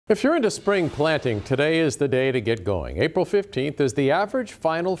If you're into spring planting, today is the day to get going. April 15th is the average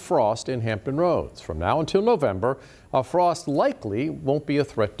final frost in Hampton Roads. From now until November, a frost likely won't be a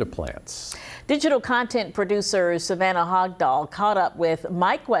threat to plants. Digital content producer Savannah Hogdahl caught up with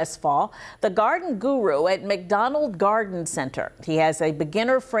Mike Westfall, the garden guru at McDonald Garden Center. He has a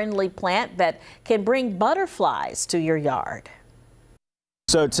beginner-friendly plant that can bring butterflies to your yard.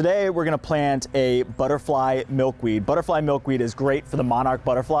 So today we're going to plant a butterfly milkweed. Butterfly milkweed is great for the monarch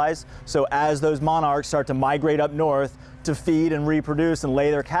butterflies. So as those monarchs start to migrate up north to feed and reproduce and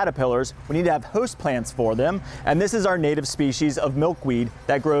lay their caterpillars, we need to have host plants for them. And this is our native species of milkweed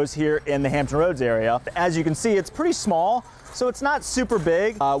that grows here in the Hampton Roads area. As you can see, it's pretty small, so it's not super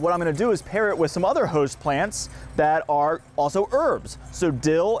big. What I'm going to do is pair it with some other host plants that are also herbs. So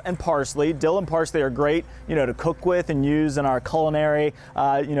dill and parsley. Dill and parsley are great, to cook with and use in our culinary,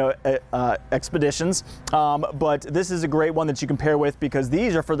 expeditions. But this is a great one that you can pair with because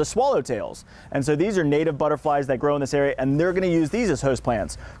these are for the swallowtails. And so these are native butterflies that grow in this area, and they're going to use these as host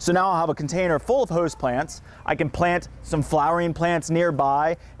plants. So now I'll have a container full of host plants. I can plant some flowering plants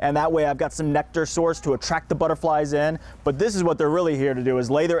nearby, and that way I've got some nectar source to attract the butterflies in. But this is what they're really here to do,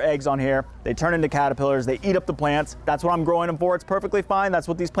 is lay their eggs on here. They turn into caterpillars. They eat up the plants. That's what I'm growing them for. It's perfectly fine. That's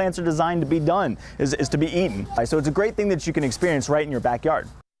what these plants are designed to be done, is to be eaten. So it's a great thing that you can experience right in your backyard.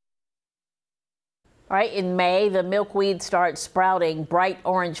 All right, in May, the milkweed starts sprouting bright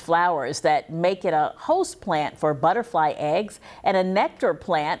orange flowers that make it a host plant for butterfly eggs and a nectar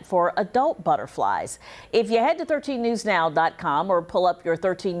plant for adult butterflies. If you head to 13newsnow.com or pull up your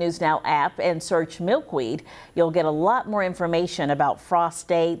 13 News Now app and search milkweed, you'll get a lot more information about frost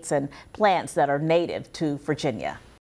dates and plants that are native to Virginia.